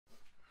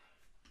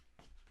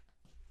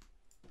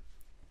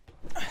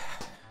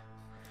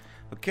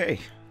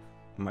Okay,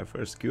 my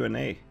first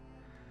Q&A.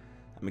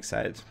 I'm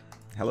excited.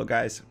 Hello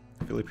guys,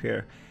 Filip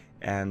here,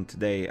 and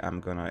today I'm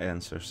gonna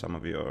answer some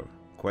of your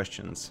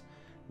questions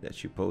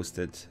that you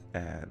posted,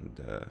 and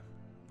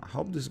I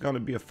hope this is gonna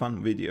be a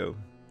fun video.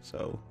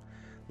 So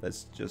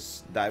let's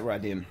just dive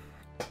right in.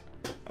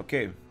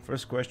 Okay,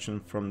 first question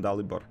from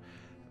Dalibor.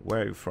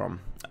 Where are you from?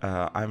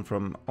 I'm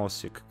from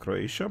Osijek,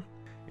 Croatia.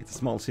 It's a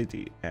small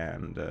city,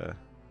 and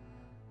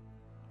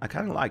I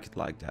kind of like it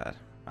like that.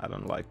 I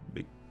don't like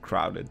big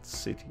crowded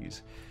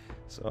cities,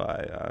 so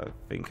I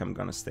think I'm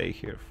gonna stay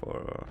here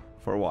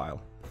for a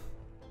while.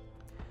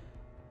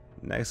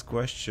 Next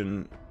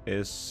question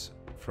is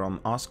from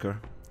Oscar.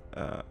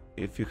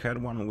 If you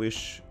had one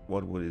wish,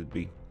 what would it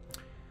be?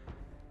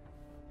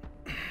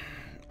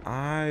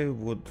 I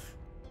would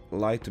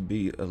like to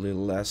be a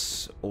little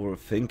less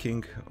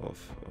overthinking of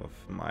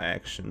my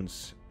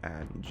actions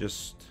and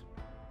just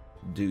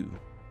do.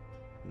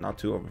 Not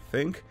to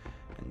overthink,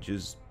 and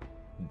just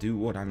do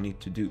what I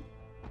need to do.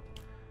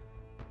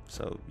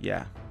 So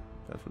yeah,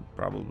 that would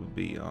probably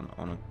be on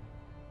a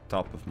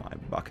top of my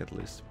bucket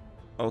list.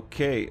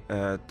 Okay,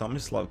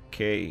 Tomislav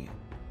K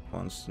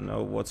wants to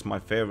know what's my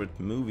favorite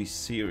movie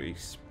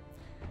series.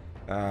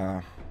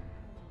 My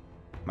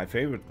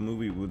favorite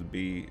movie would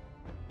be,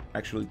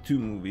 actually two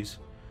movies,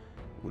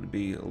 would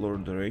be Lord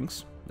of the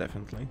Rings,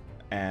 definitely,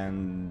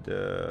 and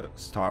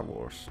Star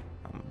Wars.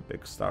 I'm a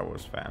big Star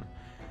Wars fan.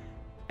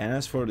 And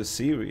as for the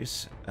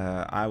series,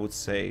 I would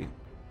say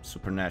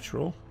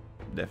Supernatural,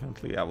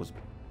 definitely. I was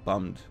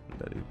bummed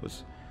that it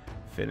was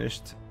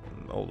finished,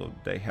 although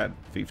they had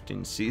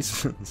 15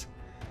 seasons.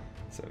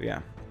 So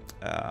yeah.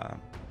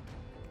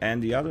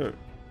 And the other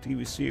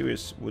TV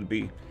series would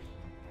be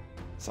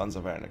Sons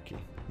of Anarchy,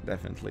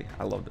 definitely.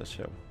 I love that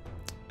show.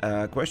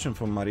 Question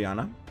from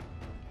Mariana.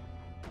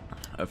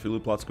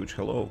 Filip Lackovic,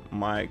 hello.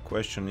 My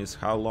question is,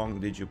 how long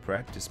did you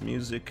practice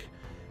music,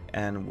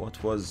 and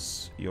what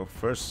was your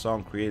first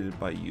song created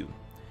by you?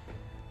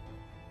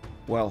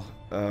 Well,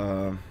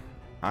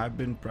 I've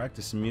been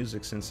practicing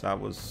music since I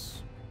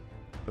was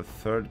the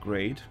 3rd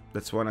grade.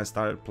 That's when I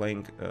started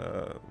playing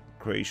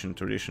Croatian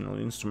traditional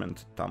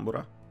instrument,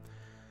 tambura.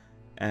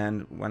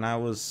 And when I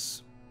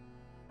was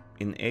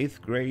in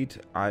 8th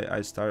grade,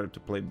 I started to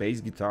play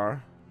bass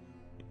guitar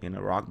in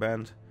a rock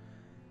band.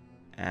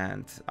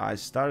 And I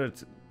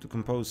started to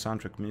compose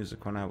soundtrack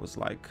music when I was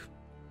like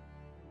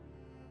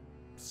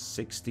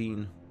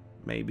 16,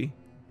 maybe.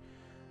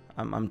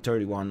 I'm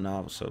 31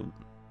 now, so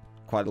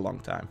quite a long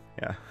time,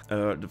 yeah.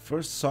 The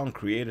first song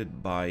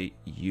created by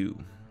you.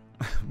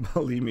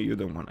 Believe me, you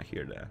don't want to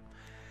hear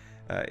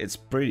that. It's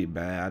pretty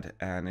bad,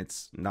 and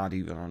it's not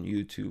even on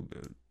YouTube.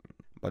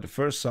 But the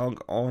first song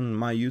on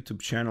my YouTube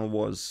channel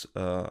was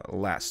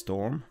Last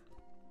Storm.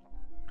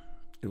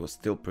 It was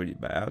still pretty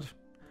bad,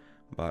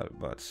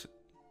 but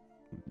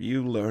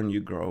you learn, you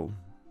grow,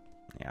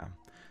 yeah.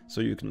 So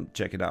you can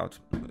check it out,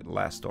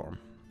 Last Storm.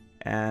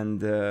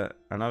 And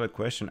another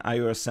question, are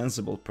you a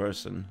sensible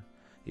person?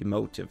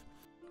 Emotive?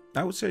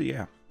 I would say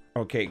yeah.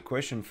 Okay,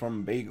 question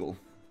from Bagel.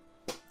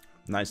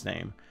 Nice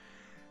name.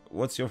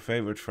 What's your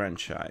favorite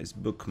franchise,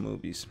 book,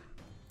 movies?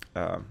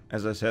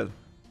 As I said,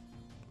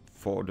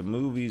 for the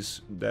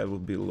movies, that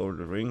would be Lord of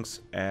the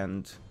Rings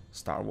and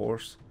Star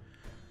Wars.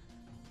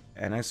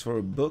 And as for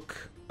a book,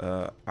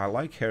 I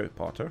like Harry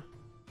Potter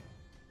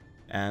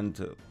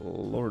and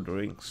Lord of the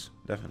Rings,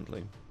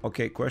 definitely.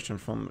 Okay, question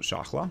from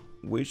Shahla.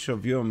 Which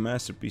of your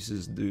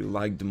masterpieces do you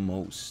like the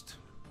most?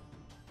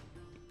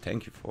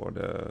 Thank you for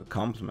the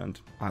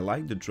compliment. I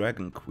like the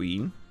Dragon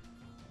Queen,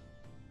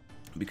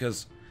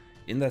 because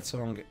in that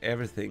song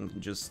everything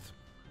just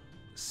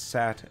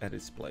sat at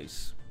its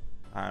place.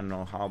 I don't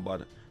know how,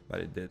 but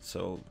it did.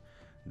 So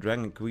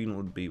Dragon Queen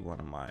would be one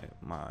of my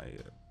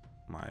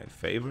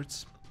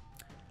favorites.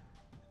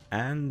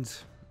 And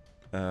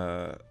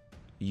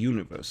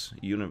Universe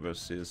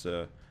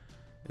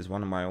is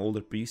one of my older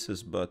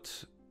pieces,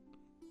 but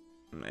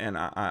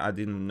I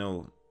didn't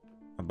know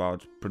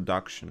about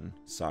production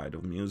side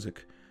of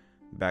music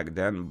back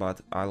then,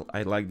 but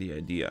I like the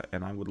idea,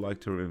 and I would like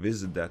to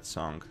revisit that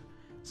song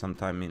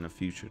sometime in the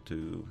future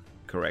to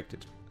correct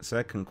it.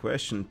 Second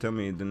question, tell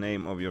me the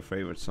name of your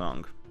favorite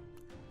song.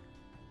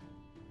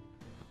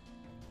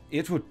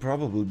 It would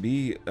probably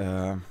be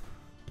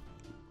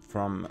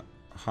from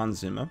Hans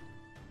Zimmer,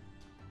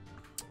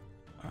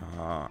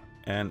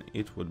 and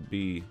it would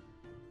be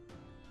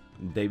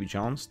Davy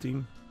Jones'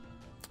 theme,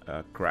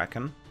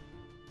 Kraken.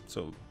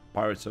 So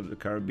Pirates of the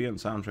Caribbean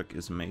soundtrack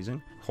is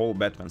amazing. Whole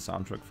Batman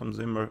soundtrack from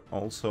Zimmer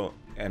also.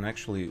 And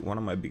actually one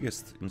of my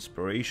biggest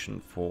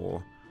inspiration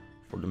for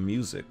the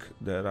music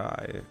that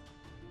I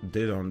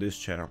did on this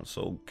channel,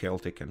 so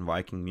Celtic and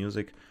Viking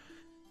music,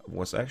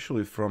 was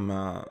actually from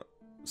a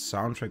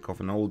soundtrack of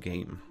an old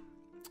game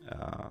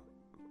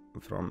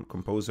from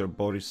composer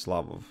Boris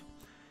Slavov.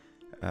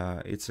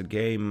 It's a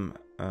game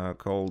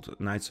called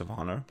Knights of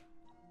Honor.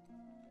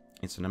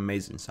 It's an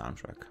amazing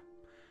soundtrack,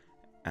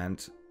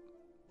 and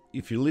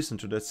if you listen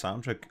to that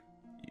soundtrack,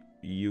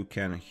 you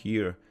can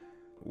hear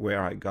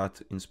where I got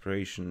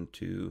inspiration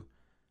to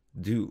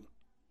do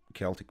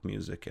Celtic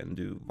music and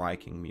do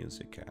Viking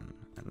music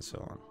and so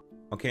on.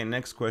 Okay,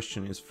 next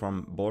question is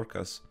from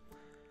Borkas.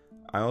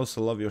 I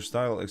also love your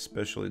style,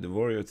 especially the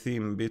warrior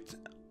theme bit,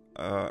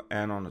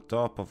 and on the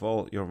top of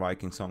all, your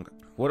Viking song.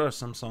 What are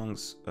some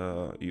songs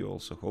you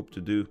also hope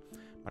to do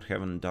but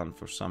haven't done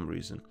for some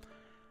reason?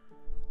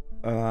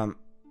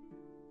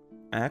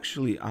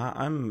 Actually,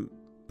 I'm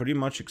pretty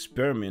much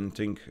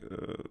experimenting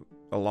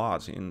a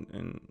lot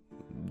in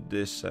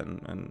this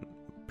and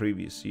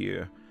previous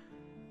year.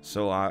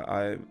 So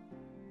I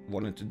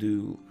wanted to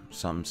do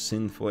some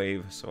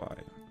synthwave, so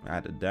I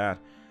added that.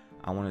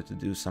 I wanted to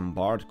do some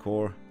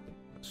bardcore,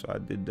 so I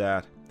did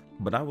that.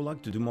 But I would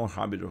like to do more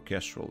hybrid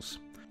orchestrals.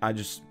 I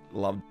just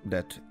love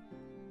that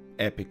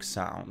epic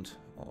sound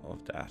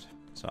of that,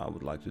 so I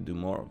would like to do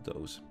more of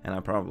those, and I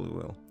probably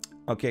will.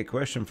 Okay,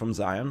 question from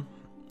Zion.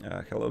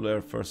 Hello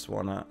there, first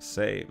wanna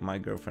say my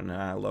girlfriend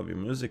and I love your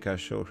music. I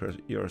show her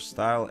your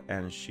style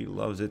and she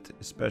loves it,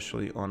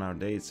 especially on our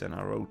dates and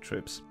our road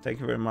trips.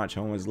 Thank you very much,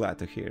 I'm always glad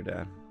to hear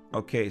that.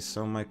 Okay,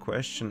 so my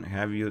question,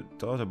 have you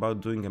thought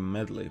about doing a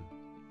medley?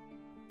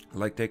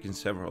 Like taking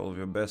several of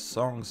your best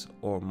songs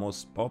or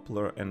most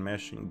popular and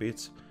mashing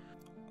beats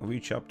of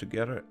each up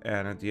together,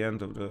 and at the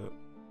end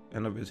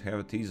of it have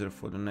a teaser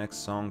for the next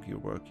song you're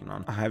working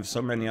on. I have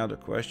so many other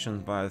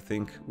questions, but I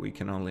think we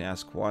can only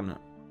ask one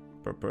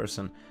per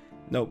person.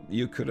 No,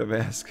 you could have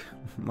asked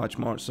much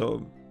more,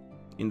 so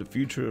in the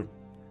future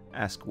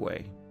ask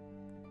away,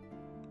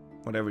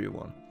 whatever you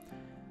want.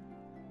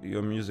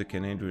 Your music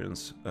and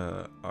Adrian's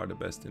are the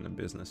best in the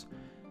business.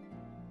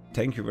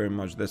 Thank you very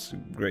much, that's a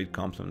great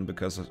compliment,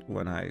 because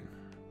when I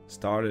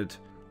started,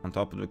 on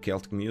top of the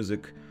Celtic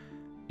music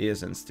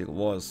is and still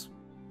was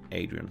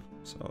Adrian,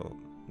 so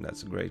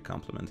that's a great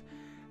compliment.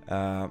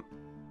 I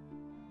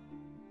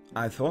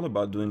thought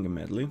about doing a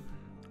medley.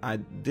 I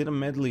did a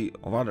medley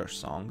of other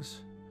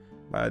songs,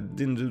 but I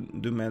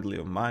didn't do medley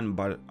of mine,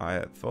 but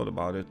I thought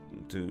about it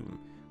to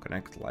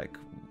connect, like,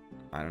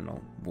 I don't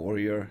know,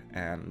 Warrior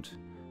and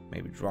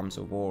maybe Drums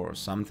of War or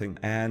something,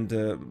 and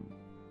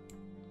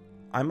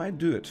I might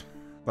do it,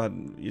 but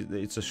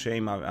it's a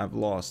shame I've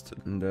lost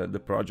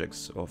the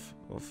projects of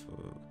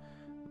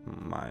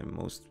my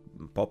most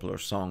popular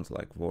songs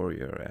like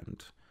Warrior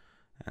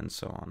and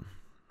so on.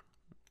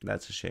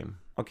 That's a shame.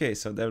 Okay,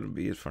 so that would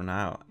be it for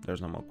now.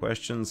 There's no more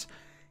questions.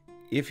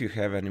 If you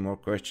have any more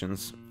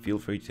questions, feel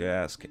free to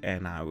ask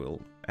and I will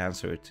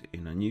answer it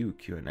in a new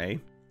Q&A.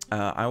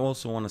 I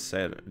also want to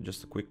say,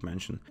 just a quick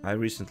mention, I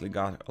recently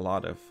got a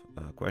lot of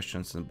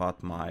questions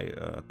about my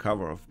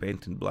cover of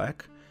Paint in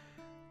Black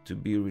to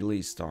be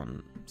released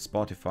on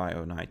Spotify,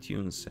 on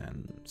iTunes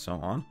and so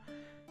on.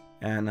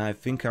 And I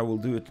think I will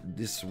do it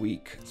this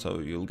week, so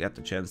you'll get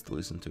the chance to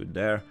listen to it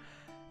there.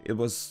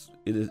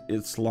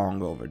 It's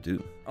long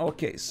overdue.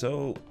 Okay,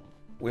 so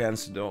we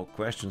answered all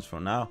questions for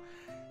now.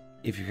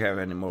 If you have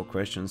any more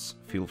questions,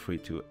 feel free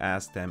to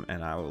ask them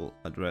and I will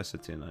address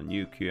it in a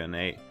new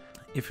Q&A.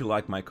 If you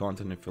like my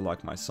content, if you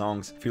like my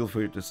songs, feel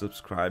free to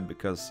subscribe,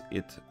 because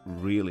it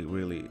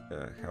really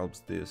helps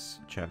this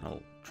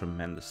channel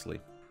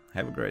tremendously.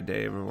 Have a great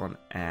day everyone,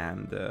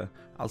 and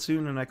I'll see you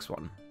in the next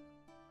one.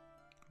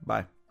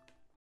 Bye.